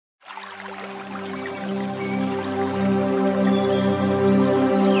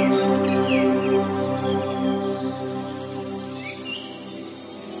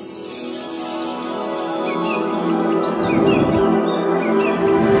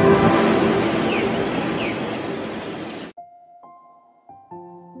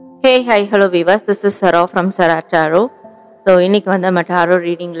Hey, hi, hello viewers. This is Sara from Sara Tarot. So, இன்னைக்கு வந்து நம்ம tarot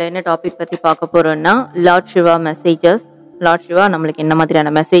readingல என்ன டாபிக் பத்தி பார்க்க போறோம்னா Lord Shiva messages. Lord Shiva நம்மளுக்கு என்ன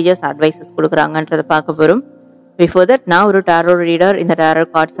மாதிரியான messages, advices கொடுக்குறாங்கன்றத பார்க்க போறோம். Before that, நான் ஒரு tarot reader. இந்த tarot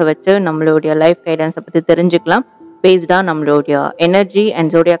cards வச்சு நம்மளுடைய லைஃப் கைடன்ஸ் பத்தி தெரிஞ்சுக்கலாம். Based on நம்மளுடைய energy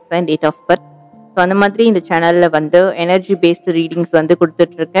and zodiac sign, date of birth. So அந்த மாதிரி இந்த சேனல்ல வந்து எனர்ஜி பேஸ்டு ரீடிங்ஸ் வந்து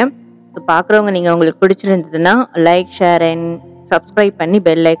கொடுத்துட்டு இருக்கேன். ஸோ பார்க்குறவங்க நீங்கள் உங்களுக்கு பிடிச்சிருந்ததுன்னா லைக், ஷேர் அண்ட் சப்ஸ்கிரைப் பண்ணி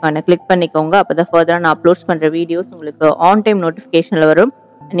பெல் ஐக்கானை கிளிக் பண்ணிக்கோங்க. அப்போ தான் ஃபர்தராக நான் அப்லோட் பண்ணுற வீடியோஸ் உங்களுக்கு ஆன் டைம் நோட்டிஃபிகேஷனில் வரும்.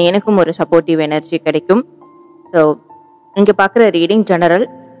 அண்ட் எனக்கும் ஒரு சப்போர்ட்டிவ் எனர்ஜி கிடைக்கும். ஸோ இங்கே பார்க்குற ரீடிங் ஜெனரல்.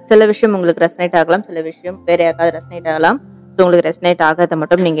 சில விஷயம் உங்களுக்கு ரெசனேட் ஆகலாம், சில விஷயம் வேறு யாருக்காவது ரெசனேட் ஆகலாம். ஸோ உங்களுக்கு ரெசனேட் ஆகாத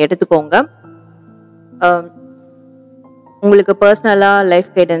மட்டும் நீங்கள் எடுத்துக்கோங்க. உங்களுக்கு பர்சனலாக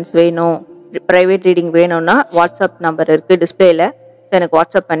லைஃப் கைடன்ஸ் வேணும், ப்ரைவேட் ரீடிங் வேணும்னா வாட்ஸ்அப் நம்பர் இருக்குது டிஸ்பிளேல. ஸோ எனக்கு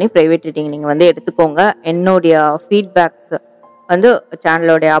வாட்ஸ்அப் பண்ணி ப்ரைவேட் ரீடிங் நீங்கள் வந்து எடுத்துக்கோங்க. என்னுடைய ஃபீட்பேக்ஸ் வந்து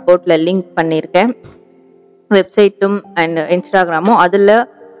சேனலோடைய அபவுட்டில் லிங்க் பண்ணியிருக்கேன். வெப்சைட்டும் அண்ட் இன்ஸ்டாகிராமும் அதில்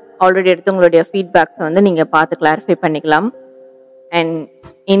ஆல்ரெடி எடுத்து உங்களுடைய ஃபீட்பேக்ஸை வந்து நீங்கள் பார்த்து கிளாரிஃபை பண்ணிக்கலாம். அண்ட்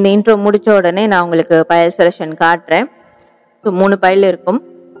இந்த இன்ட்ரோ முடித்த உடனே நான் உங்களுக்கு பயல் செலெக்ஷன் காட்டுறேன். ஸோ 3 பைல் இருக்கும்.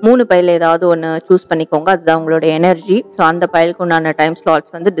 3 பையில் ஏதாவது ஒன்று சூஸ் பண்ணிக்கோங்க. அதுதான் உங்களுடைய எனர்ஜி. ஸோ அந்த பைலுக்கு உண்டான டைம்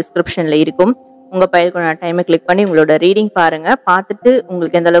ஸ்லாட்ஸ் வந்து டிஸ்கிரிப்ஷனில் இருக்கும். உங்கள் பைலுக்கு உண்டான டைமை கிளிக் பண்ணி உங்களோட ரீடிங் பாருங்கள். பார்த்துட்டு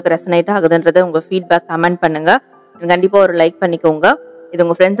உங்களுக்கு எந்த அளவுக்கு ரெசனேட் ஆகுதுன்றதை உங்கள் ஃபீட்பேக் கமெண்ட் பண்ணுங்கள். கண்டிப்பாக ஒரு லைக் பண்ணிக்கோங்க. இது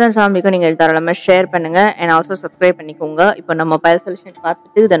உங்கள் ஃப்ரெண்ட்ஸ் அண்ட் ஃபேமிலிக்கும் நீங்கள் தாராளமாக ஷேர் பண்ணுங்கள். அண்ட் ஆல்சோ சப்ஸ்கிரைப் பண்ணிக்கோங்க. இப்போ நம்ம பயல் செலெக்ஷன்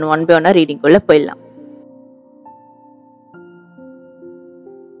பார்த்துட்டு தென் ஒன் பை ஒன்னாக ரீடிங்குள்ளே போயிடலாம்.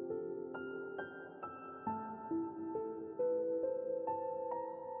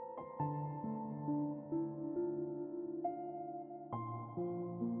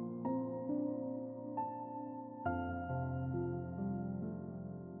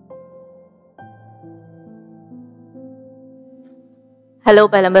 Hello,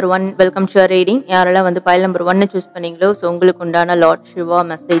 file number 1, welcome to your reading. யாரெல்லாம் வந்து பைல் நம்பர் 1 சூஸ் பண்ணீங்களோ ஸோ உங்களுக்கு உண்டான லார்ட் சிவா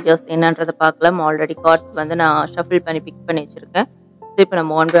மெசேஜஸ் என்னன்றதை பார்க்கலாம். ஆல்ரெடி கார்ட்ஸ் வந்து நான் ஷஃபில் பண்ணி பிக் பண்ணி வச்சுருக்கேன். ஸோ இப்போ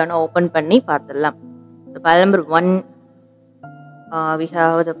நம்ம ஒன் பை ஒன் ஓப்பன் பண்ணி பார்த்துடலாம். So file number 1, we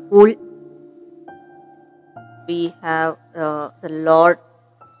have the Fool, we have the Lord,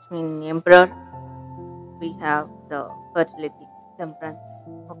 Emperor, we have the Fertility, Temperance.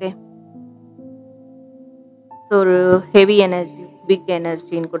 Okay, so ஒரு ஹெவி எனர்ஜி, பிக்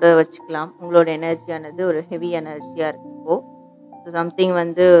எனர்ஜின்னு கூட வச்சுக்கலாம். உங்களோட எனர்ஜியானது ஒரு ஹெவி எனர்ஜியாக இருக்கு இப்போ. ஸோ சம்திங்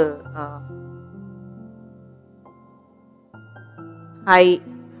வந்து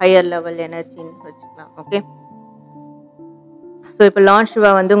ஹையர் லெவல் எனர்ஜின்னு வச்சுக்கலாம். ஓகே, ஸோ இப்போ லார்ட்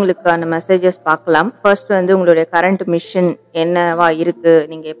சிவா வந்து உங்களுக்கான மெசேஜஸ் பார்க்கலாம். ஃபர்ஸ்ட் வந்து உங்களுடைய கரண்ட் மிஷன் என்னவா இருக்குது,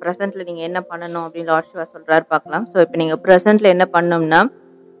 நீங்கள் ப்ரெசென்ட்டில் நீங்கள் என்ன பண்ணணும் அப்படின்னு லார்ட் சிவா சொல்கிறாரு பார்க்கலாம். ஸோ இப்போ நீங்கள் ப்ரெசென்ட்டில் என்ன பண்ணணும்னா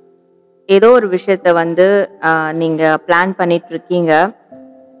ஏதோ ஒரு விஷயத்த வந்து நீங்கள் பிளான் பண்ணிட்டு இருக்கீங்க.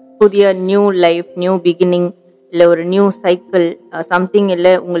 புதிய நியூ லைஃப், நியூ பிகினிங், இல்லை ஒரு நியூ சைக்கிள் சம்திங்,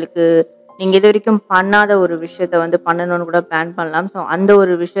 இல்லை உங்களுக்கு நீங்கள் இது வரைக்கும் பண்ணாத ஒரு விஷயத்த வந்து பண்ணணும்னு கூட பிளான் பண்ணலாம். ஸோ அந்த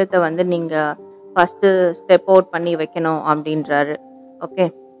ஒரு விஷயத்த வந்து நீங்கள் ஃபஸ்ட்டு ஸ்டெப் அவுட் பண்ணி வைக்கணும் அப்படின்றாரு. ஓகே,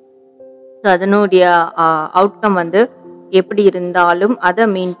 ஸோ அதனுடைய அவுட்கம் வந்து எப்படி இருந்தாலும் அதை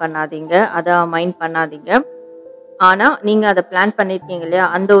மீன் பண்ணாதீங்க, அதை மைண்ட் பண்ணாதீங்க. ஆனால் நீங்கள் அதை பிளான் பண்ணியிருக்கீங்க இல்லையா,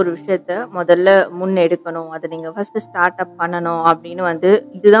 அந்த ஒரு விஷயத்த முதல்ல முன்னெடுக்கணும், அதை நீங்கள் ஃபஸ்ட்டு ஸ்டார்ட் அப் பண்ணணும் அப்படின்னு வந்து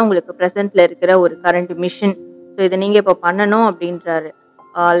இதுதான் உங்களுக்கு ப்ரெசென்ட்டில் இருக்கிற ஒரு கரண்ட் மிஷன். ஸோ இதை நீங்கள் இப்போ பண்ணணும் அப்படின்றாரு.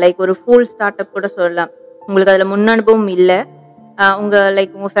 லைக் ஒரு ஃபுல் ஸ்டார்ட் அப் கூட சொல்லலாம். உங்களுக்கு அதில் முன் அனுபவம் இல்லை,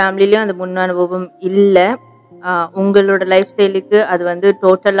 உங்கள் ஃபேமிலிலையும் அந்த முன் அனுபவம் இல்லை, உங்களோட லைஃப் ஸ்டைலுக்கு அது வந்து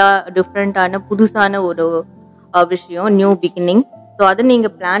டோட்டலாக டிஃப்ரெண்ட்டான புதுசான ஒரு விஷயம், நியூ பிகினிங். ஸோ அதை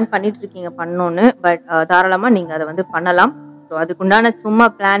நீங்கள் பிளான் பண்ணிட்டு இருக்கீங்க பண்ணணுன்னு. பட் தாராளமாக நீங்கள் அதை வந்து பண்ணலாம். ஸோ அதுக்குண்டான சும்மா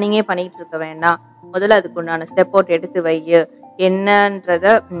பிளானிங்கே பண்ணிகிட்டு இருக்க வேண்டாம். முதல்ல அதுக்குண்டான ஸ்டெப் அவுட் எடுத்து வை. என்னன்றத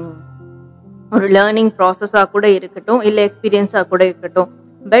ஒரு லேர்னிங் ப்ராசஸாக கூட இருக்கட்டும், இல்லை எக்ஸ்பீரியன்ஸாக கூட இருக்கட்டும்.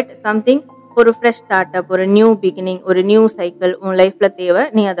 பட் சம்திங், ஒரு ஃப்ரெஷ் ஸ்டார்ட் அப், ஒரு நியூ பிகினிங், ஒரு நியூ சைக்கிள் உன் லைஃப்பில் தேவை.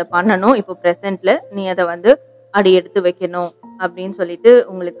 நீ அதை பண்ணணும். இப்போ ப்ரெசென்ட்டில் நீ அதை வந்து அடி எடுத்து வைக்கணும் அப்படின்னு சொல்லிட்டு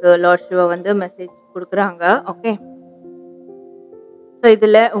உங்களுக்கு லார்ட் சிவா வந்து மெசேஜ் கொடுக்குறாங்க. ஓகே, ஸோ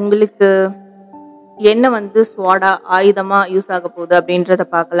இதில் உங்களுக்கு என்ன வந்து ஸ்வாடா ஆயுதமாக யூஸ் ஆக போகுது அப்படின்றத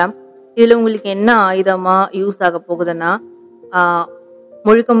பார்க்கலாம். இதில் உங்களுக்கு என்ன ஆயுதமாக யூஸ் ஆக போகுதுன்னா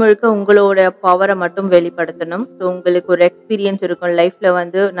முழுக்க முழுக்க உங்களோட பவரை மட்டும் வெளிப்படுத்தணும். ஸோ உங்களுக்கு ஒரு எக்ஸ்பீரியன்ஸ் இருக்கும், லைஃப்பில்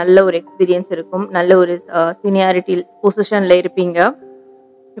வந்து நல்ல ஒரு எக்ஸ்பீரியன்ஸ் இருக்கும், நல்ல ஒரு சீனியாரிட்டி பொசிஷனில் இருப்பீங்க.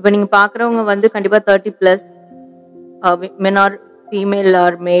 இப்போ நீங்கள் பார்க்குறவங்க வந்து கண்டிப்பாக 30+ மென் ஆர் ஃபீமேல்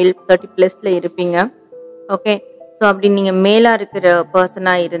ஆர் மேல் 30+ இருப்பீங்க. ஓகே, ஸோ அப்படி நீங்கள் மேலாக இருக்கிற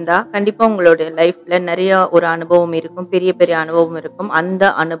பர்சனாக இருந்தால் கண்டிப்பாக உங்களுடைய லைஃப்பில் நிறைய ஒரு அனுபவம் இருக்கும், பெரிய பெரிய அனுபவம் இருக்கும். அந்த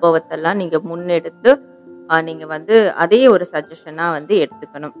அனுபவத்தெல்லாம் நீங்கள் முன்னெடுத்து நீங்கள் வந்து அதே ஒரு சஜஷனாக வந்து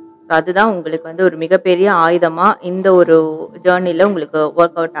எடுத்துக்கணும். ஸோ அதுதான் உங்களுக்கு வந்து ஒரு மிகப்பெரிய ஆயுதமா இந்த ஒரு ஜேர்னில உங்களுக்கு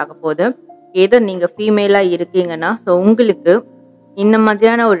ஒர்க் அவுட் ஆக போகுது. எதர் நீங்க ஃபீமேலா இருக்கீங்கன்னா, ஸோ உங்களுக்கு இந்த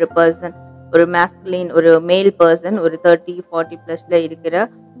மாதிரியான ஒரு பெர்சன், ஒரு மாஸ்குலின், ஒரு மேல் பெர்சன், ஒரு 30, 40 பிளஸ்ல இருக்கிற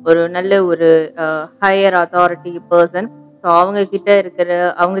ஒரு நல்ல ஒரு ஹையர் அத்தாரிட்டி பெர்சன். ஸோ அவங்க கிட்ட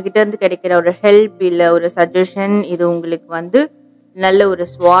இருந்து கிடைக்கிற ஒரு ஹெல்ப் இல்ல ஒரு சஜஷன், இது உங்களுக்கு வந்து நல்ல ஒரு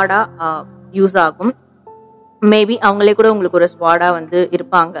ஸ்வாடா யூஸ் ஆகும். மேபி அவங்களே கூட உங்களுக்கு ஒரு ஸ்வாடா வந்து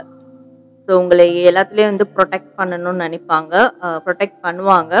இருப்பாங்க. ஸோ உங்களை எல்லாத்துலேயும் வந்து ப்ரொடெக்ட் பண்ணணும்னு நினைப்பாங்க, ப்ரொடெக்ட்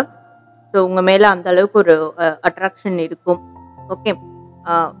பண்ணுவாங்க. ஸோ உங்க மேல அந்த அளவுக்கு ஒரு அட்ராக்ஷன் இருக்கும். ஓகே,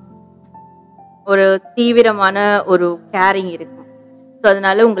 ஒரு தீவிரமான ஒரு கேரிங் இருக்கும். ஸோ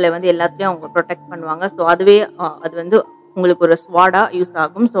அதனால உங்களை வந்து எல்லாத்துலேயும் அவங்க ப்ரொடெக்ட் பண்ணுவாங்க. ஸோ அதுவே அது வந்து உங்களுக்கு ஒரு ஸ்வாடா யூஸ்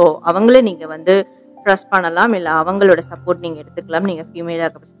ஆகும். ஸோ அவங்களே நீங்க வந்து ட்ரஸ்ட் பண்ணலாம், இல்லை அவங்களோட சப்போர்ட் நீங்க எடுத்துக்கலாம். நீங்க ஃபீமேலா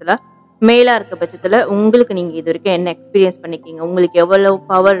இருக்க பட்சத்துல, மேலா இருக்க பட்சத்துல உங்களுக்கு நீங்க இது வரைக்கும் என்ன எக்ஸ்பீரியன்ஸ் பண்ணிருக்கீங்க, உங்களுக்கு எவ்வளவு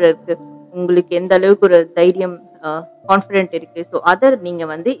பவர் இருக்கு, உங்களுக்கு எந்த அளவுக்கு ஒரு தைரியம், கான்ஃபிடென்ட் இருக்கு. ஸோ அதை நீங்க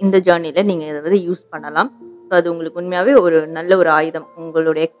வந்து இந்த ஜேர்னில நீங்க இதை வந்து யூஸ் பண்ணலாம். ஸோ அது உங்களுக்கு உண்மையாவே ஒரு நல்ல ஒரு ஆயுதம்.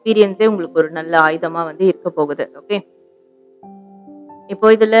 உங்களோட எக்ஸ்பீரியன்ஸே உங்களுக்கு ஒரு நல்ல ஆயுதமா வந்து இருக்க போகுது. ஓகே, இப்போ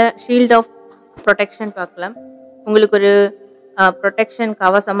இதுல ஷீல்ட் ஆஃப் ப்ரொடெக்ஷன் பார்க்கலாம். உங்களுக்கு ஒரு ப்ரொடெக்ஷன்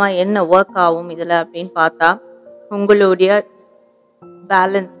கவசமா என்ன ஒர்க் ஆகும் இதுல அப்படின்னு பார்த்தா, உங்களுடைய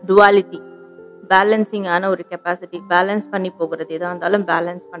பேலன்ஸ், டுவாலிட்டி, பேலன்சிங் ஆன ஒரு கெப்பாசிட்டி, பேலன்ஸ் பண்ணி போகிறது, எதாக இருந்தாலும்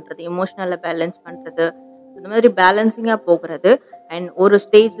பேலன்ஸ் பண்றது, எமோஷனலை பேலன்ஸ் பண்றது, இந்த மாதிரி பேலன்சிங்கா போகிறது. அண்ட் ஒரு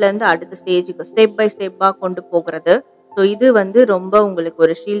ஸ்டேஜ்ல இருந்து அடுத்த ஸ்டேஜுக்கு ஸ்டெப் பை ஸ்டெப்பா கொண்டு போகிறது. ஸோ இது வந்து ரொம்ப உங்களுக்கு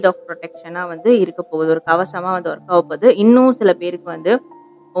ஒரு ஷீல்ட் ஆஃப் ப்ரொடெக்ஷனா வந்து இருக்க போகுது, ஒரு கவசமா வந்து ஒர்க் ஆக போகுது. இன்னும் சில பேருக்கு வந்து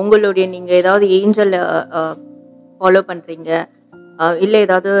உங்களுடைய நீங்க ஏதாவது ஏஞ்சல் ஃபாலோ பண்றீங்க, இல்லை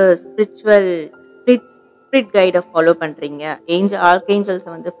ஏதாவது ஸ்பிரிட் கைடை ஃபாலோ பண்றீங்க, ஆர்க்ஏஞ்சல்ஸை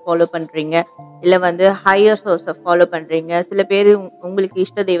வந்து ஃபாலோ பண்றீங்க, இல்லை வந்து ஹையர் சோர்ஸை ஃபாலோ பண்றீங்க, சில பேர் உங்களுக்கு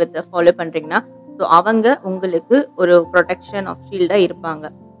இஷ்ட தெய்வத்தை ஃபாலோ பண்றீங்கன்னா, ஸோ அவங்க உங்களுக்கு ஒரு ப்ரொடெக்ஷன் ஆஃப் ஷீல்டா இருப்பாங்க.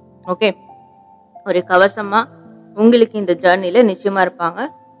 ஓகே, ஒரு கவசமா உங்களுக்கு இந்த ஜேர்னில நிச்சயமா இருப்பாங்க.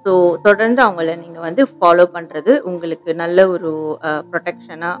 ஸோ தொடர்ந்து அவங்கள நீங்க வந்து ஃபாலோ பண்றது உங்களுக்கு நல்ல ஒரு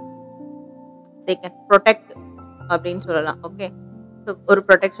ப்ரொடெக்ஷனா, தே கேன் ப்ரொடெக்ட் அப்படின்னு சொல்லலாம். ஓகே, ஸோ ஒரு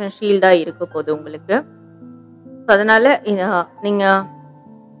ப்ரொடெக்ஷன் ஷீல்டா இருக்க போகுது உங்களுக்கு. ஸோ அதனால நீங்க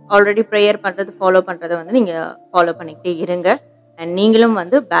ஆல்ரெடி ப்ரேயர் பண்றது, ஃபாலோ பண்றதை வந்து நீங்க ஃபாலோ பண்ணிக்கிட்டே இருங்க. அண்ட் நீங்களும்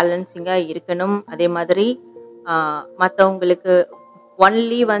வந்து பேலன்சிங்கா இருக்கணும். அதே மாதிரி மற்றவங்களுக்கு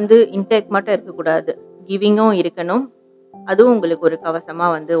ஒன்லி வந்து இன்டேக் மட்டும் இருக்கக்கூடாது, கிவிங்கும் இருக்கணும். அதுவும் உங்களுக்கு ஒரு கவசமா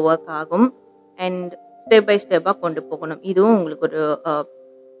வந்து ஒர்க் ஆகும். அண்ட் ஸ்டெப் பை ஸ்டெப்பா கொண்டு போகணும். இதுவும் உங்களுக்கு ஒரு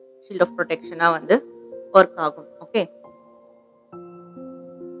ஷீல்ட் ஆஃப் ப்ரொடெக்ஷனா வந்து ஒர்க் ஆகும். ஓகே,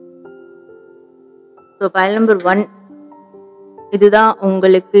 ஸோ பயல் நம்பர் 1, இதுதான்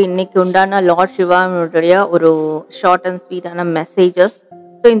உங்களுக்கு இன்னைக்கு உண்டான லார்ட் சிவாவுடைய ஒரு ஷார்ட் அண்ட் ஸ்வீட்டான மெசேஜஸ்.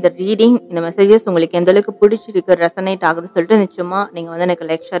 ஸோ இந்த ரீடிங், இந்த மெசேஜஸ் உங்களுக்கு எந்த அளவுக்கு பிடிச்சிருக்கு, ரெசனேட் ஆகுதுன்னு சொல்லிட்டு நிச்சயமா நீங்க வந்து எனக்கு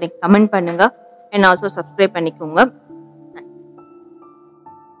லைக், ஷேரிங், கமெண்ட் பண்ணுங்க. அண்ட் ஆல்சோ சப்ஸ்கிரைப் பண்ணிக்கோங்க.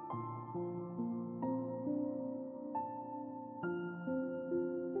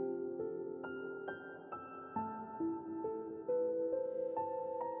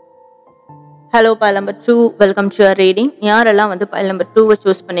 ஹலோ பயல் number 2, welcome to your reading. யாரெல்லாம் வந்து பயல் நம்பர் 2வை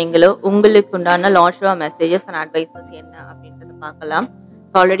சூஸ் பண்ணீங்களோ உங்களுக்கு உண்டான Lord Siva messages and advices என்ன அப்படின்றத பார்க்கலாம்.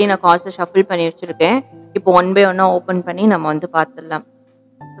 ஸோ ஆல்ரெடி நான் கார்ட்ஸை ஷஃபில் பண்ணி வச்சிருக்கேன். இப்போ 1 by 1 ஓப்பன் பண்ணி நம்ம வந்து பார்த்துடலாம்.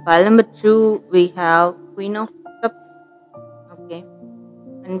 Pile number 2, we have Queen of Cups, okay,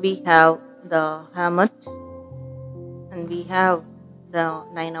 and we have the Hermit, and we have the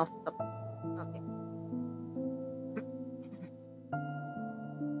Nine of Cups, okay.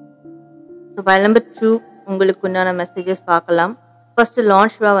 So pile number 2, உங்களுக்கு உண்டான மெசேஜஸ் பார்க்கலாம். ஃபர்ஸ்ட்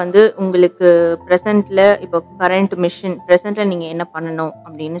லார்ட் சிவா வந்து உங்களுக்கு ப்ரெசென்ட்ல, இப்போ கரண்ட் மிஷன் ப்ரெசென்ட்ல நீங்க என்ன பண்ணணும்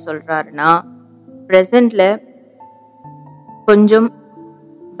அப்படின்னு சொல்றாருன்னா, ப்ரெசென்ட்ல கொஞ்சம்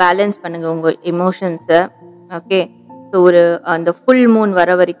பேலன்ஸ் பண்ணுங்க உங்க எமோஷன்ஸை. ஓகே, ஸோ ஒரு அந்த ஃபுல் மூன் வர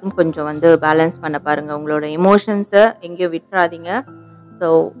வரைக்கும் கொஞ்சம் வந்து பேலன்ஸ் பண்ண பாருங்க. உங்களோட எமோஷன்ஸை எங்கேயும் விட்டுறாதீங்க. ஸோ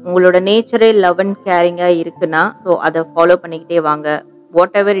உங்களோட நேச்சரே லவ் அண்ட் கேரிங்காக இருக்குன்னா, ஸோ அதை ஃபாலோ பண்ணிக்கிட்டே வாங்க.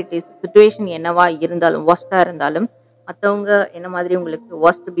 What ever it is, situation என்னவா இருந்தாலும், ஒஸ்ட்டாக இருந்தாலும், மற்றவங்க என்ன மாதிரி உங்களுக்கு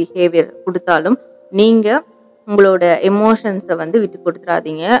ஒஸ்ட் பிஹேவியர் கொடுத்தாலும், நீங்கள் உங்களோட எமோஷன்ஸை வந்து விட்டு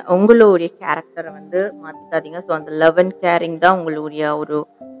கொடுத்துடாதீங்க. உங்களுடைய கேரக்டரை வந்து மாற்றிக்காதீங்க. ஸோ அந்த லவ் அண்ட் கேரிங் தான் உங்களுடைய ஒரு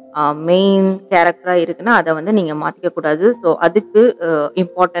மெயின் கேரக்டராக இருக்குன்னா, அதை வந்து நீங்கள் மாற்றிக்க கூடாது. ஸோ அதுக்கு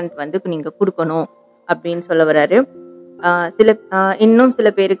இம்பார்ட்டன்ட் வந்து நீங்கள் கொடுக்கணும் அப்படின்னு சொல்ல வர்றாரு. இன்னும் சில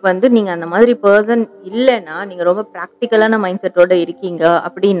பேருக்கு வந்து நீங்கள் அந்த மாதிரி பர்சன் இல்லைன்னா, நீங்கள் ரொம்ப ப்ராக்டிக்கலான மைண்ட் செட்டோட இருக்கீங்க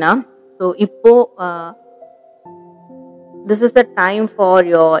அப்படின்னா, ஸோ இப்போ this is the time for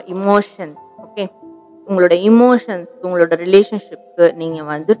your emotions. Okay, உங்களோட இமோஷன்ஸ்க்கு, உங்களோட ரிலேஷன்ஷிப்க்கு நீங்க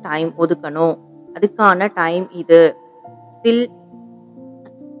வந்து டைம் ஒதுக்கணும். அதுக்கான டைம் இது. ஸ்டில்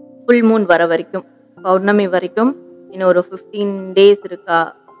ஃபுல் மூன் வர வரைக்கும், பௌர்ணமி வரைக்கும் இன்னும் ஒரு 15 டேஸ் இருக்கா?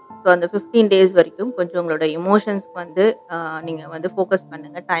 ஸோ அந்த 15 டேஸ் வரைக்கும் கொஞ்சம் உங்களோட எமோஷன்ஸ்க்கு வந்து நீங்க வந்து ஃபோக்கஸ்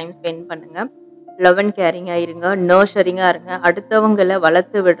பண்ணுங்க, டைம் ஸ்பெண்ட் பண்ணுங்க. லவ் அண்ட் கேரிங்கா இருங்க, நர்ச்சரிங்கா இருங்க. அடுத்தவங்கள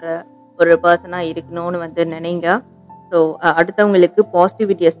வளர்த்து விடுற ஒரு பர்சனா இருக்கணும்னு வந்து நினைங்க. ஸோ அடுத்தவங்களுக்கு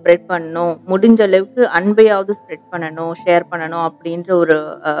பாசிட்டிவிட்டியை ஸ்ப்ரெட் பண்ணணும், முடிஞ்ச அளவுக்கு அன்பையாவது ஸ்ப்ரெட் பண்ணணும், ஷேர் பண்ணணும் அப்படின்ற ஒரு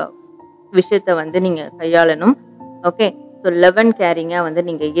விஷயத்த வந்து நீங்க கையாளணும். ஓகே. ஸோ லவ் அண்ட் கேரிங்கா வந்து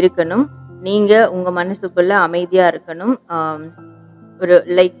நீங்க இருக்கணும். நீங்க உங்க மனசுக்குள்ள அமைதியா இருக்கணும். ஒரு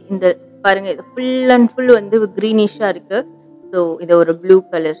லைக் இந்த பாருங்க, இது ஃபுல் அண்ட் ஃபுல் வந்து கிரீனிஷா இருக்கு. ஸோ இது ஒரு blue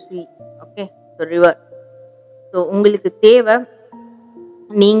colour C. Okay. So river. So உங்களுக்கு தேவை,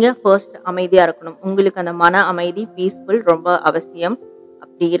 நீங்க ஃபர்ஸ்ட் அமைதியா இருக்கணும். உங்களுக்கு அந்த மன அமைதி, பீஸ்ஃபுல் ரொம்ப அவசியம்.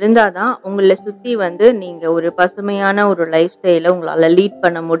 அப்படி இருந்தாதான் உங்களை சுத்தி வந்து நீங்க ஒரு பசுமையான ஒரு லைஃப் ஸ்டைல உங்களால லீட்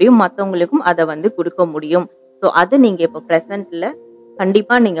பண்ண முடியும், மற்றவங்களுக்கும் அதை வந்து கொடுக்க முடியும். ஸோ அது நீங்க இப்போ ப்ரெசென்ட்ல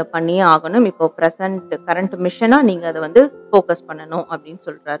கண்டிப்பா நீங்க பண்ணியே ஆகணும். இப்போ ப்ரெசென்ட் கரண்ட் மிஷனா நீங்க அதை வந்து ஃபோக்கஸ் பண்ணணும் அப்படின்னு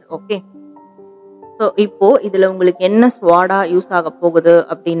சொல்றாரு. ஓகே. ஸோ இப்போ இதுல உங்களுக்கு என்ன ஸ்வாடா யூஸ் ஆக போகுது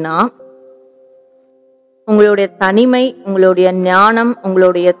அப்படின்னா, உங்களுடைய தனிமை, உங்களுடைய ஞானம்,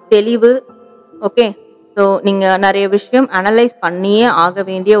 உங்களுடைய தெளிவு. ஓகே. ஸோ நீங்க நிறைய விஷயம் அனலைஸ் பண்ணியே ஆக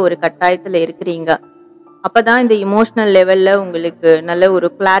வேண்டிய ஒரு கட்டாயத்துல இருக்கிறீங்க. அப்பதான் இந்த இமோஷனல் லெவல்ல உங்களுக்கு நல்ல ஒரு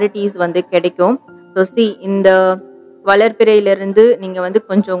கிளாரிட்டிஸ் வந்து கிடைக்கும். ஸோ இந்த வளர்பிறையிலிருந்து நீங்க வந்து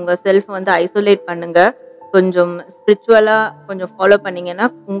கொஞ்சம் உங்க செல்ஃப் வந்து ஐசோலேட் பண்ணுங்க. கொஞ்சம் ஸ்பிரிச்சுவலா கொஞ்சம் ஃபாலோ பண்ணீங்கன்னா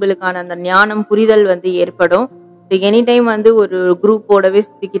உங்களுக்கான அந்த ஞானம், புரிதல் வந்து ஏற்படும். எனி டைம் வந்து ஒரு குரூப்போடவே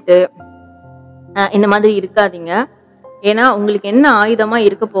சுத்திக்கிட்டு இந்த மாதிரி இருக்காதீங்க. ஏன்னா உங்களுக்கு என்ன ஆயுதமா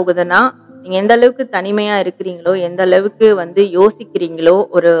இருக்க போகுதுன்னா, நீங்க எந்த அளவுக்கு தனிமையா இருக்கிறீங்களோ, எந்த அளவுக்கு வந்து யோசிக்கிறீங்களோ,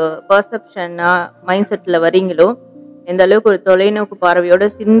 ஒரு பர்செப்ஷனா மைண்ட் செட்ல வரீங்களோ, எந்த அளவுக்கு ஒரு தொலைநோக்கு பார்வையோட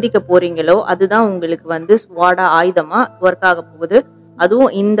சிந்திக்க போறீங்களோ, அதுதான் உங்களுக்கு வந்து ஸ்வாடா ஆயுதமா ஒர்க் ஆக போகுது.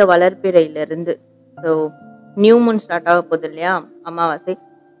 அதுவும் இந்த வளர்பிறையிலிருந்து. ஸோ நியூ மூன் ஸ்டார்ட் ஆக போகுது இல்லையா, அமாவாசை.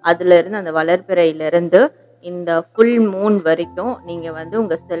 அதுல இருந்து அந்த வளர்பிறையிலிருந்து இந்த ஃபுல் மூன் வரைக்கும் நீங்க வந்து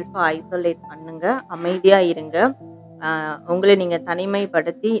உங்க செல்ஃபை ஐசோலேட் பண்ணுங்க, அமைதியா இருங்க. உங்களை நீங்க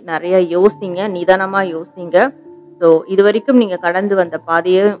தனிமைப்படுத்தி நிறைய யோசிங்க, நிதானமா யோசிங்க. ஸோ இது வரைக்கும் நீங்க கடந்து வந்த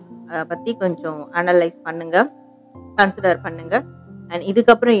பாதையை பத்தி கொஞ்சம் அனலைஸ் பண்ணுங்க, கன்சிடர் பண்ணுங்க. அண்ட்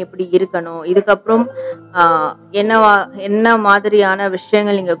இதுக்கப்புறம் எப்படி இருக்கணும், இதுக்கப்புறம் என்ன மாதிரியான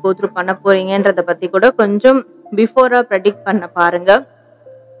விஷயங்கள் நீங்க கோத்ரூ பண்ண போறீங்கன்றத பத்தி கூட கொஞ்சம் பிஃபோரா ப்ரெடிக்ட் பண்ண பாருங்க.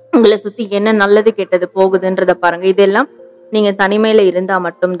 உங்களை சுத்தி என்ன நல்லது கெட்டது போகுதுன்றத பாருங்க. இதெல்லாம் நீங்க தனிமையில இருந்தா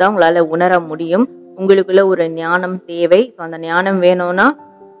மட்டும்தான் உங்களால உணர முடியும். உங்களுக்குள்ள ஒரு ஞானம் தேவை. ஸோ அந்த ஞானம் வேணும்னா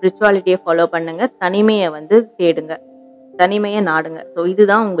ஸ்பிரிச்சுவாலிட்டியை ஃபாலோ பண்ணுங்க, தனிமையை வந்து தேடுங்க, தனிமையை நாடுங்க. ஸோ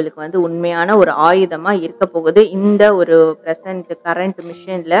இதுதான் உங்களுக்கு வந்து உண்மையான ஒரு ஆயுதமா இருக்க போகுது இந்த ஒரு ப்ரெசன்ட் கரண்ட்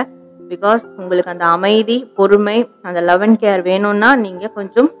மிஷன்ல. பிகாஸ் உங்களுக்கு அந்த அமைதி, பொறுமை, அந்த லவ் அண்ட் கேர் வேணும்னா நீங்க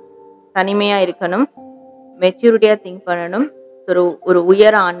கொஞ்சம் தனிமையா இருக்கணும், மெச்சூரிட்டியா திங்க் பண்ணணும். ஒரு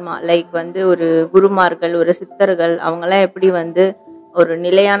உயர ஆன்மா லைக் வந்து ஒரு குருமார்கள், ஒரு சித்தர்கள், அவங்கெல்லாம் எப்படி வந்து ஒரு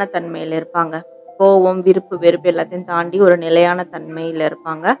நிலையான தன்மையில இருப்பாங்க, கோபம், விருப்பு வெறுப்பு எல்லாத்தையும் தாண்டி ஒரு நிலையான தன்மையில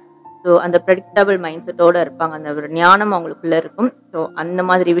இருப்பாங்க. ஸோ அந்த ப்ரெடிக்டபிள் மைண்ட் செட்டோட இருப்பாங்க, அந்த ஒரு ஞானம் அவங்களுக்குள்ள இருக்கும். ஸோ அந்த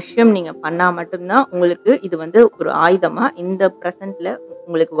மாதிரி விஷயம் நீங்க பண்ணா மட்டும்தான் உங்களுக்கு இது வந்து ஒரு ஆயுதமா இந்த ப்ரெசன்ட்ல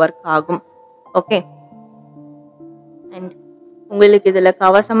உங்களுக்கு ஒர்க் ஆகும். ஓகே. அண்ட் உங்களுக்கு இதுல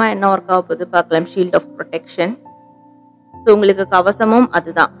கவசமா என்ன ஒர்க் ஆக போகுது பார்க்கலாம். Shield of protection. ஸோ உங்களுக்கு கவசமும்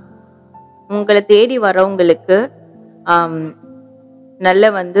அதுதான். உங்களை தேடி வரவங்களுக்கு நல்ல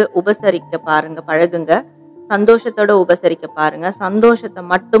வந்து உபசரிக்க பாருங்க, பழகுங்க. சந்தோஷத்தோட உபசரிக்க பாருங்க, சந்தோஷத்தை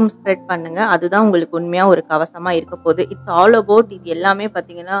மட்டும் ஸ்ப்ரெட் பண்ணுங்க. அதுதான் உங்களுக்கு உண்மையா ஒரு கவசமா இருக்க போகுது. இட்ஸ் ஆல் அபவுட் இது எல்லாமே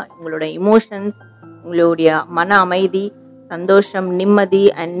பார்த்தீங்கன்னா உங்களோட இமோஷன்ஸ், உங்களுடைய மன அமைதி, சந்தோஷம், நிம்மதி,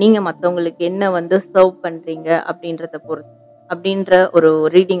 அண்ட் நீங்க மற்றவங்களுக்கு என்ன வந்து சர்வ் பண்றீங்க அப்படின்ற ஒரு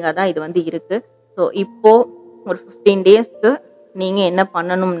ரீடிங்கா தான் இது வந்து இருக்கு. ஸோ இப்போ ஒரு 15 டேஸ்க்கு நீங்க என்ன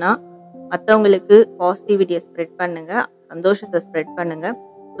பண்ணணும்னா, மற்றவங்களுக்கு பாசிட்டிவிட்டியை ஸ்ப்ரெட் பண்ணுங்க, சந்தோஷத்தை ஸ்ப்ரெட் பண்ணுங்க.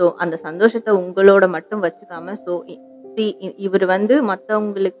 ஸோ அந்த சந்தோஷத்தை உங்களோட மட்டும் வச்சுக்காம, ஸோ இவர் வந்து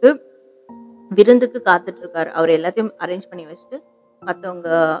மற்றவங்களுக்கு விருந்துக்கு காத்துட்டு இருக்காரு. அவர் எல்லாத்தையும் அரேஞ்ச் பண்ணி வச்சுட்டு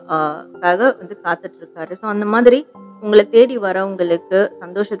மற்றவங்கக்காக வந்து காத்துட்டு இருக்காரு. ஸோ அந்த மாதிரி உங்களை தேடி வரவங்களுக்கு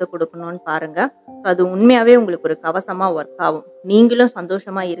சந்தோஷத்தை கொடுக்கணும்னு பாருங்க. ஸோ அது உண்மையாவே உங்களுக்கு ஒரு கவசமா ஒர்க் ஆகும். நீங்களும்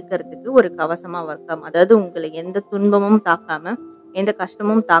சந்தோஷமா இருக்கிறதுக்கு ஒரு கவசமா ஒர்க் ஆகும். அதாவது உங்களை எந்த துன்பமும் தாக்காம, எந்த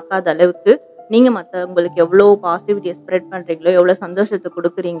கஷ்டமும் தாக்காத அளவுக்கு நீங்க மற்றவங்களுக்கு எவ்வளோ பாசிட்டிவிட்டியை ஸ்ப்ரெட் பண்றீங்களோ, எவ்வளோ சந்தோஷத்தை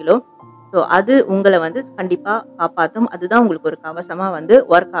கொடுக்குறீங்களோ, ஸோ அது உங்களை வந்து கண்டிப்பா காப்பாற்றும். அதுதான் உங்களுக்கு ஒரு கவசமா வந்து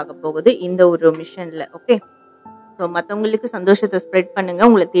ஒர்க் ஆக போகுது இந்த ஒரு மிஷன்ல. ஓகே. ஸோ மற்றவங்களுக்கு சந்தோஷத்தை ஸ்ப்ரெட் பண்ணுங்க,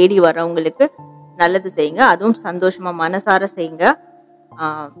 உங்களை தேடி வரவங்களுக்கு நல்லது செய்யுங்க. அதுவும் சந்தோஷமா மனசார செய்யுங்க.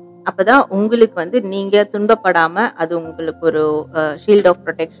 அப்பதான் உங்களுக்கு வந்து நீங்க துன்பப்படாம அது உங்களுக்கு ஒரு ஷீல்ட் ஆஃப்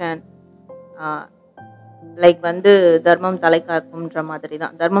ப்ரொடெக்ஷன். லைக் வந்து தர்மம் தலை காக்கும்ன்ற மாதிரி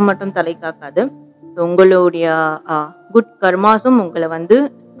தான். தர்மம் மட்டும் தலை காக்காது, உங்களுடைய குட் கர்மாஸும் உங்களை வந்து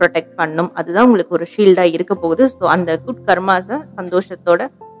ப்ரொடெக்ட் பண்ணும். அதுதான் உங்களுக்கு ஒரு ஷீல்டா இருக்க போகுது. ஸோ அந்த குட் கர்மாஸை சந்தோஷத்தோட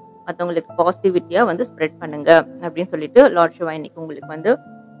மற்றவங்களுக்கு பாசிட்டிவிட்டியா வந்து ஸ்ப்ரெட் பண்ணுங்க அப்படின்னு சொல்லிட்டு லார்ட் சிவா இன்னைக்கு உங்களுக்கு வந்து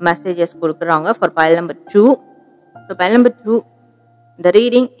மெசேஜஸ் கொடுக்குறாங்க for file number 2. So file number 2 இந்த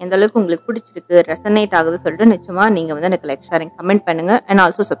ரீடிங் எந்த அளவுக்கு உங்களுக்கு பிடிச்சிருக்கு, ரெசனேட் ஆகுது சொல்லிட்டு நிச்சயமா நீங்க வந்து எனக்கு லைக் ஷேரிங் கமெண்ட் பண்ணுங்க அண்ட்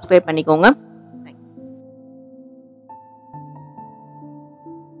ஆல்சோ சப்ஸ்கிரைப் பண்ணிக்கோங்க.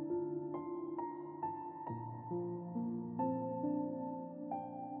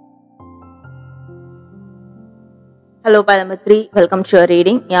 Hello file number 3, welcome to your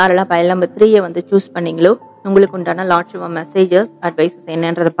reading. யாரெல்லாம் பைல் நம்பர் 3 வந்து சூஸ் பண்ணீங்களோ உங்களுக்கு உண்டான லார்ட் சிவா மெசேஜஸ் அட்வைசஸ்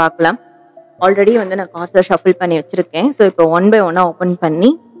என்னன்றதை பார்க்கலாம். ஆல்ரெடி வந்து நான் கார்ட்ஸை ஷஃபில் பண்ணி வச்சிருக்கேன். ஸோ இப்போ 1 by 1 ஓப்பன் பண்ணி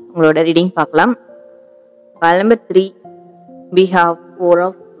உங்களோட ரீடிங் பார்க்கலாம். File number 3, we have 4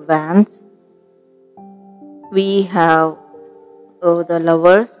 of wands, we have the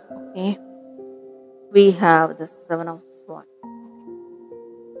lovers, okay, we have the 7 of swords.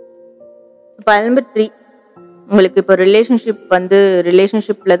 File number 3, உங்களுக்கு இப்போ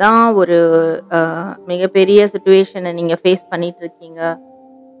ரிலேஷன்ஷிப்பில் தான் ஒரு மிகப்பெரிய சுச்சுவேஷனை நீங்கள் ஃபேஸ் பண்ணிட்டு இருக்கீங்க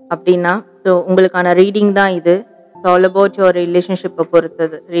அப்படின்னா, ஸோ உங்களுக்கான ரீடிங் தான் இது. ஆல் அபவுட் யுவர் ரிலேஷன்ஷிப்பை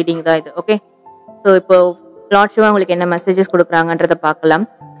பொறுத்தது ரீடிங் தான் இது. ஓகே, ஸோ இப்போ லார்ட் சிவா உங்களுக்கு என்ன மெசேஜஸ் கொடுக்குறாங்கன்றதை பார்க்கலாம்.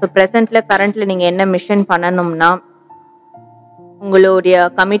 ஸோ கரண்ட்ல நீங்கள் என்ன மிஷன் பண்ணணும்னா, உங்களுடைய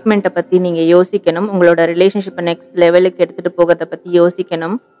கமிட்மெண்ட்டை பற்றி நீங்கள் யோசிக்கணும். உங்களோட ரிலேஷன்ஷிப்பை நெக்ஸ்ட் லெவலுக்கு எடுத்துகிட்டு போகிறத பற்றி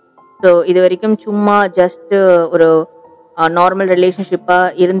யோசிக்கணும். ஸோ இது வரைக்கும் சும்மா ஜஸ்ட் ஒரு நார்மல்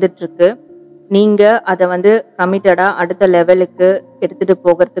ரிலேஷன்ஷிப்பாக இருந்துட்டுருக்கு. நீங்கள் அதை வந்து கமிட்டடாக அடுத்த லெவலுக்கு எடுத்துகிட்டு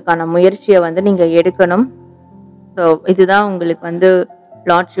போகிறதுக்கான முயற்சியை வந்து நீங்கள் எடுக்கணும். ஸோ இதுதான் உங்களுக்கு வந்து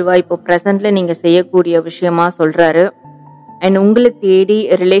லார்ட் சிவா இப்போ ப்ரெசண்ட்டில் நீங்கள் செய்யக்கூடிய விஷயமா சொல்கிறாரு. அண்ட் உங்களை தேடி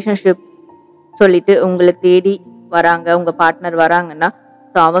ரிலேஷன்ஷிப் சொல்லிட்டு உங்களை தேடி வராங்க, உங்கள் பார்ட்னர் வராங்கன்னா,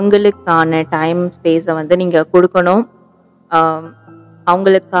 ஸோ அவங்களுக்கான டைம் ஸ்பேஸை வந்து நீங்கள் கொடுக்கணும்.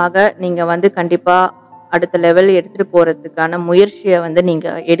 அவங்களுக்காக நீங்கள் வந்து கண்டிப்பாக அடுத்த லெவல் எடுத்துகிட்டு போகிறதுக்கான முயற்சியை வந்து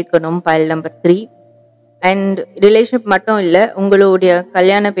நீங்கள் எடுக்கணும். File number 3. அண்ட் ரிலேஷன்ஷிப் மட்டும் இல்லை, உங்களுடைய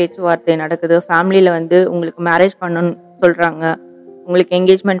கல்யாண பேச்சுவார்த்தை நடக்குது, ஃபேமிலியில் வந்து உங்களுக்கு மேரேஜ் பண்ணணும்னு சொல்கிறாங்க, உங்களுக்கு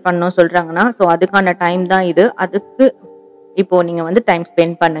என்கேஜ்மெண்ட் பண்ணணும் சொல்கிறாங்கன்னா, ஸோ அதுக்கான டைம் தான் இது. அதுக்கு இப்போது நீங்கள் வந்து டைம்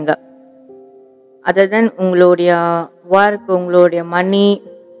ஸ்பெண்ட் பண்ணுங்க. அதர் தென் உங்களுடைய ஒர்க், உங்களுடைய மணி,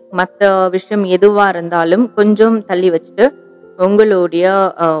 மற்ற விஷயம் எதுவாக இருந்தாலும் கொஞ்சம் தள்ளி வச்சுட்டு உங்களுடைய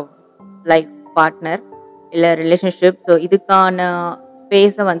லைஃப் பார்ட்னர் இல்லை ரிலேஷன்ஷிப், ஸோ இதுக்கான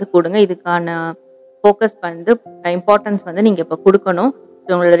ஸ்பேஸை வந்து கொடுங்க. இதுக்கான ஃபோக்கஸ் வந்து இம்பார்ட்டன்ஸ் வந்து நீங்கள் இப்போ கொடுக்கணும். ஸோ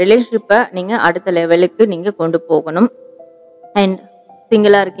உங்களோட ரிலேஷன்ஷிப்பை நீங்கள் அடுத்த லெவலுக்கு நீங்கள் கொண்டு போகணும். அண்ட்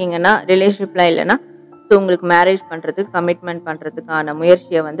சிங்கிளாக இருக்கீங்கன்னா, ரிலேஷன்ஷிப்லாம் இல்லைன்னா, ஸோ உங்களுக்கு மேரேஜ் பண்ணுறதுக்கு கமிட்மெண்ட் பண்ணுறதுக்கான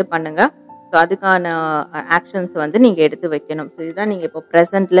முயற்சியை வந்து பண்ணுங்கள். ஸோ அதுக்கான ஆக்ஷன்ஸ் வந்து நீங்கள் எடுத்து வைக்கணும். ஸோ இதுதான் நீங்கள் இப்போ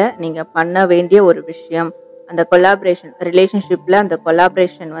ப்ரெசண்ட்டில் நீங்கள் பண்ண வேண்டிய ஒரு விஷயம். அந்த கொலாபரேஷன் ரிலேஷன்ஷிப்பில் அந்த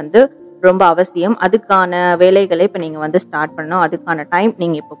கொலாபரேஷன் வந்து ரொம்ப அவசியம். அதுக்கான வேலைகளை இப்போ நீங்கள் வந்து ஸ்டார்ட் பண்ணணும். அதுக்கான டைம்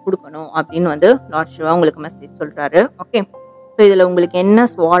நீங்கள் இப்போ கொடுக்கணும் அப்படின்னு வந்து லார்ட் சிவா உங்களுக்கு மெசேஜ் சொல்கிறாரு. ஓகே, ஸோ இதில் உங்களுக்கு என்ன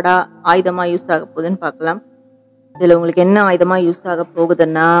ஸ்வாடா ஆயுதமாக யூஸ் ஆக போகுதுன்னு பார்க்கலாம். இதில் உங்களுக்கு என்ன ஆயுதமாக யூஸ் ஆக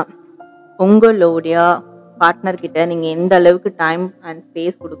போகுதுன்னா, உங்களுடைய பார்ட்னர்கிட்ட நீங்கள் எந்த அளவுக்கு டைம் அண்ட்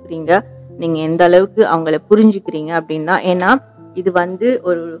ஸ்பேஸ் கொடுக்குறீங்க, நீங்கள் எந்த அளவுக்கு அவங்கள புரிஞ்சுக்கிறீங்க அப்படின்னா. ஏன்னா இது வந்து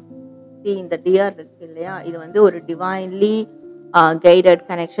ஒரு இந்த டிஆர் இருக்கு இல்லையா, இது வந்து ஒரு divinely guided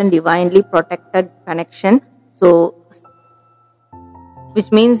connection, divinely protected connection. So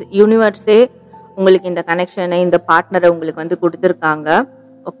which means யூனிவர்ஸே உங்களுக்கு இந்த கனெக்ஷனை, இந்த பார்ட்னரை உங்களுக்கு வந்து கொடுத்துருக்காங்க.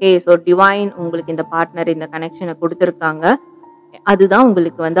 ஓகே, ஸோ டிவைன் உங்களுக்கு இந்த பார்ட்னர், இந்த கனெக்ஷனை கொடுத்துருக்காங்க. அதுதான்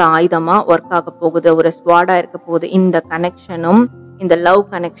உங்களுக்கு வந்து ஆயுதமாக ஒர்க் ஆக போகுது, ஒரு ஸ்வாடா இருக்க போகுது. இந்த கனெக்ஷனும், இந்த லவ்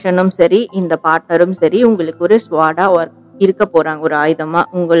கனெக்ஷனும் சரி, இந்த பார்ட்னரும் சரி, உங்களுக்கு ஒரு ஸ்வாடா ஒர்க் இருக்க போறாங்க, ஒரு ஆயுதமா.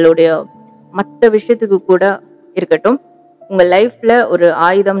 உங்களுடைய மற்ற விஷயத்துக்கு கூட இருக்கட்டும், உங்க லைஃப்ல ஒரு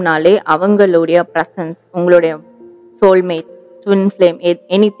ஆயுதம்னாலே அவங்களுடைய ப்ரெசன்ஸ், உங்களுடைய சோல்மேட், ட்வின் ஃப்ளேம்,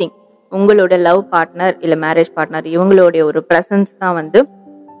 எனிதிங், உங்களோட லவ் பார்ட்னர் இல்லை மேரேஜ் பார்ட்னர், இவங்களுடைய ஒரு ப்ரெசன்ஸ் தான் வந்து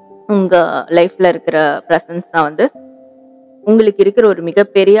உங்க லைஃப்ல இருக்கிற ப்ரெசன்ஸ் தான் வந்து உங்களுக்கு இருக்கிற ஒரு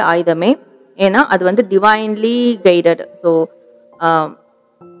மிகப்பெரிய ஆயுதமே. ஏன்னா அது வந்து டிவைன்லி கைடட். ஸோ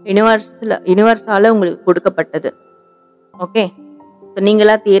யூனிவர்ஸால உங்களுக்கு கொடுக்கப்பட்டது. ஓகே, ஸோ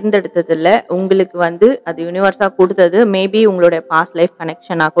நீங்களா தேர்ந்தெடுத்தது இல்லை, உங்களுக்கு வந்து அது யூனிவர்ஸாக கொடுத்தது. மேபி உங்களுடைய பாஸ்ட் லைஃப்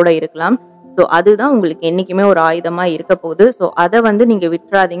கனெக்ஷனாக கூட இருக்கலாம். ஸோ அதுதான் உங்களுக்கு என்றைக்குமே ஒரு ஆயுதமாக இருக்க போகுது. ஸோ அதை வந்து நீங்கள்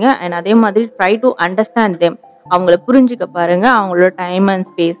விட்டுறாதீங்க. அண்ட் அதே மாதிரி ட்ரை டு அண்டர்ஸ்டாண்ட் தெம். அவங்கள புரிஞ்சுக்க பாருங்க. அவங்களோட டைம் அண்ட்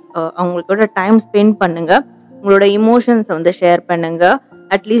ஸ்பேஸ் அவங்களோட டைம் ஸ்பெண்ட் பண்ணுங்க. உங்களோட இமோஷன்ஸை வந்து ஷேர் பண்ணுங்க.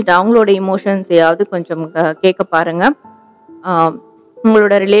 அட்லீஸ்ட் அவங்களோட இமோஷன்ஸையாவது கொஞ்சம் கேட்க பாருங்க.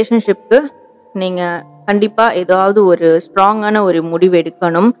 உங்களோட ரிலேஷன்ஷிப்க்கு நீங்கள் கண்டிப்பாக ஏதாவது ஒரு ஸ்ட்ராங்கான ஒரு முடிவு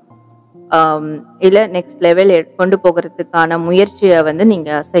எடுக்கணும். இல்லை நெக்ஸ்ட் லெவல் கொண்டு போகிறதுக்கான முயற்சியை வந்து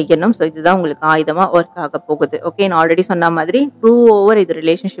நீங்கள் செய்யணும். ஸோ இதுதான் உங்களுக்கு ஆயுதமாக ஒர்க் ஆக போகுது. ஓகே, நான் ஆல்ரெடி சொன்ன மாதிரி ட்ரூ ஓவர் இது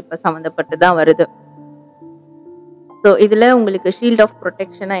ரிலேஷன்ஷிப்பை சம்மந்தப்பட்டு தான் வருது. ஸோ இதில் உங்களுக்கு ஷீல்ட் ஆஃப்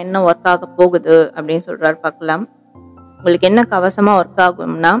ப்ரொடெக்ஷனாக என்ன ஒர்க் ஆக போகுது அப்படின்னு சொல்கிறாரு பார்க்கலாம். உங்களுக்கு என்ன கவசமாக ஒர்க்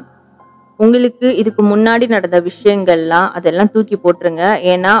ஆகும்னா, உங்களுக்கு இதுக்கு முன்னாடி நடந்த விஷயங்கள்லாம் அதெல்லாம் தூக்கி போட்டுருங்க.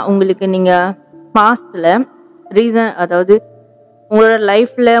 ஏன்னா உங்களுக்கு நீங்கள் பாஸ்டில் அதாவது உங்களோட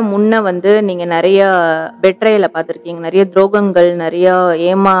லைஃப்பில் முன்ன வந்து நீங்கள் நிறைய பெட்ரையலை பார்த்துருக்கீங்க, நிறைய துரோகங்கள், நிறைய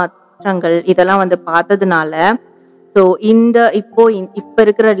ஏமாற்றங்கள் இதெல்லாம் வந்து பார்த்ததுனால ஸோ இப்போ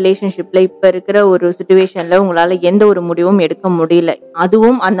இருக்கிற ரிலேஷன்ஷிப்பில் இப்போ இருக்கிற ஒரு சுச்சுவேஷனில் உங்களால் எந்த ஒரு முடிவும் எடுக்க முடியல.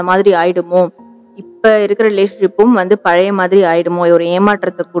 அதுவும் அந்த மாதிரி ஆயிடுமோ, இப்போ இருக்கிற ரிலேஷன்ஷிப்பும் வந்து பழைய மாதிரி ஆயிடுமோ, ஒரு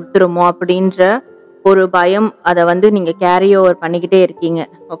ஏமாற்றத்தை கொடுத்துருமோ அப்படின்ற ஒரு பயம், அதை வந்து நீங்கள் கேரி ஓவர் பண்ணிக்கிட்டே இருக்கீங்க.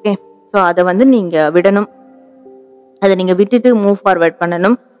 ஓகே, ஸோ அதை வந்து நீங்கள் விடணும். அதை நீங்கள் விட்டுட்டு மூவ் ஃபார்வர்ட்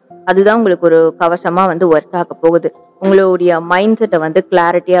பண்ணணும். அதுதான் உங்களுக்கு ஒரு கவசமாக வந்து ஒர்க் ஆக போகுது. உங்களுடைய மைண்ட் செட்டை வந்து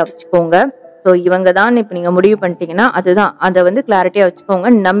கிளாரிட்டியாக வச்சுக்கோங்க. ஸோ இவங்க தான் இப்போ நீங்கள் முடிவு பண்ணிட்டீங்கன்னா அதுதான், அதை வந்து கிளாரிட்டியாக வச்சுக்கோங்க.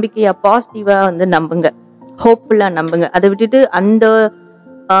 நம்பிக்கையாக பாசிட்டிவாக வந்து நம்புங்க, ஹோப்ஃபுல்லாக நம்புங்க. அதை விட்டுட்டு அந்த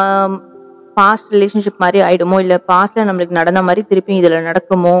பாஸ்ட் ரிலேஷன்ஷிப் மாதிரி ஆயிடுமோ, இல்லை பாஸ்ட்ல நம்மளுக்கு நடந்த மாதிரி திருப்பி இதில்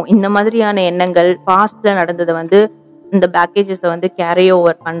நடக்குமோ, இந்த மாதிரியான எண்ணங்கள், பாஸ்ட்ல நடந்ததை வந்து இந்த பேக்கேஜஸை வந்து கேரி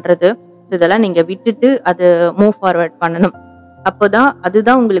ஓவர் பண்ணுறது, இதெல்லாம் நீங்கள் விட்டுட்டு அது மூவ் ஃபார்வர்ட் பண்ணணும். அப்போதான்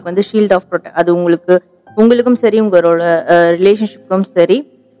அதுதான் உங்களுக்கு வந்து ஷீல்ட் ஆஃப் ப்ரொடெக்ட். அது உங்களுக்கும் சரி, உங்களோட ரிலேஷன்ஷிப்புக்கும் சரி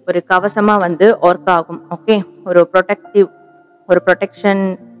ஒரு கவசமாக வந்து ஒர்க் ஆகும். ஓகே, ஒரு ப்ரொடெக்ஷன்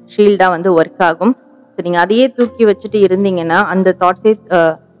ஷீல்டாக வந்து ஒர்க் ஆகும். ஸோ நீங்கள் அதையே தூக்கி வச்சுட்டு இருந்தீங்கன்னா, அந்த தாட்ஸே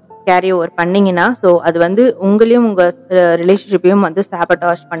கேரி ஓவர் பண்ணிங்கன்னா, ஸோ அது வந்து உங்களையும் உங்கள் ரிலேஷன்ஷிப்பையும் வந்து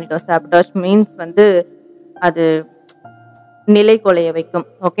சாபட்டாஜ் பண்ணிடும். சாபட்டாஜ் மீன்ஸ் வந்து அது நிலை கொலைய வைக்கும்.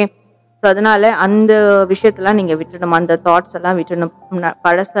 ஓகே, ஸோ அதனால அந்த விஷயத்தெல்லாம் நீங்கள் விட்டுடணும். அந்த தாட்ஸ் எல்லாம் விட்டுடணும்.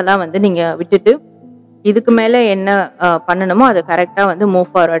 பழசெல்லாம் வந்து நீங்கள் விட்டுட்டு இதுக்கு மேலே என்ன பண்ணணுமோ அதை கரெக்டாக வந்து மூவ்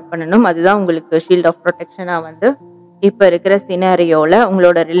ஃபார்வர்ட் பண்ணணும். அதுதான் உங்களுக்கு ஷீல்ட் ஆஃப் ப்ரொடெக்ஷனாக வந்து இப்போ இருக்கிற சினாரியோவில்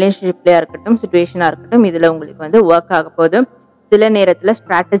உங்களோட ரிலேஷன்ஷிப்லேயே இருக்கட்டும், சுச்சுவேஷனாக இருக்கட்டும், இதில் உங்களுக்கு வந்து ஒர்க் ஆக போகுது. சில நேரத்தில்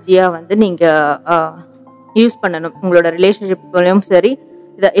ஸ்ட்ராட்டஜியாக வந்து நீங்கள் யூஸ் பண்ணணும். உங்களோட ரிலேஷன்ஷிப்லையும் சரி,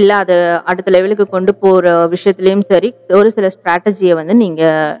 இல்லை அது அடுத்த லெவலுக்கு கொண்டு போகிற விஷயத்துலையும் சரி, ஒரு சில ஸ்ட்ராட்டஜியை வந்து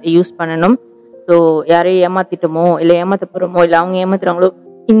நீங்கள் யூஸ் பண்ணணும். ஸோ யாரையும் ஏமாத்திட்டோமோ, இல்லை ஏமாத்த போகிறோமோ, இல்லை அவங்க ஏமாத்துறாங்களோ,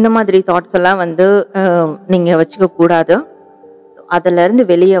 இந்த மாதிரி தாட்ஸ் எல்லாம் வந்து நீங்கள் வச்சுக்க கூடாது. அதிலிருந்து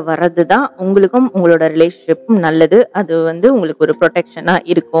வெளியே வர்றது தான் உங்களுக்கும் உங்களோட ரிலேஷன்ஷிப்பும் நல்லது. அது வந்து உங்களுக்கு ஒரு ப்ரொடெக்ஷனாக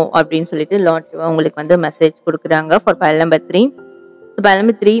இருக்கும் அப்படின்னு சொல்லிட்டு லார்ட் சிவா உங்களுக்கு வந்து மெசேஜ் கொடுக்குறாங்க ஃபார் பயல் நம்பர் 3. ஸோ பயல்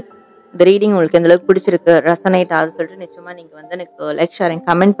நம்பர் 3 இந்த ரீடிங் உங்களுக்கு எந்த அளவுக்கு பிடிச்சிருக்கு, ரெசனேட் ஆகுது சொல்லிட்டு நிச்சயமாக நீங்கள் வந்து எனக்கு லைக், ஷேர் அண்ட்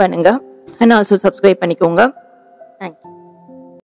கமெண்ட் பண்ணுங்கள். அண்ட் ஆல்சோ சப்ஸ்கிரைப் பண்ணிக்கோங்க. தேங்க்யூ.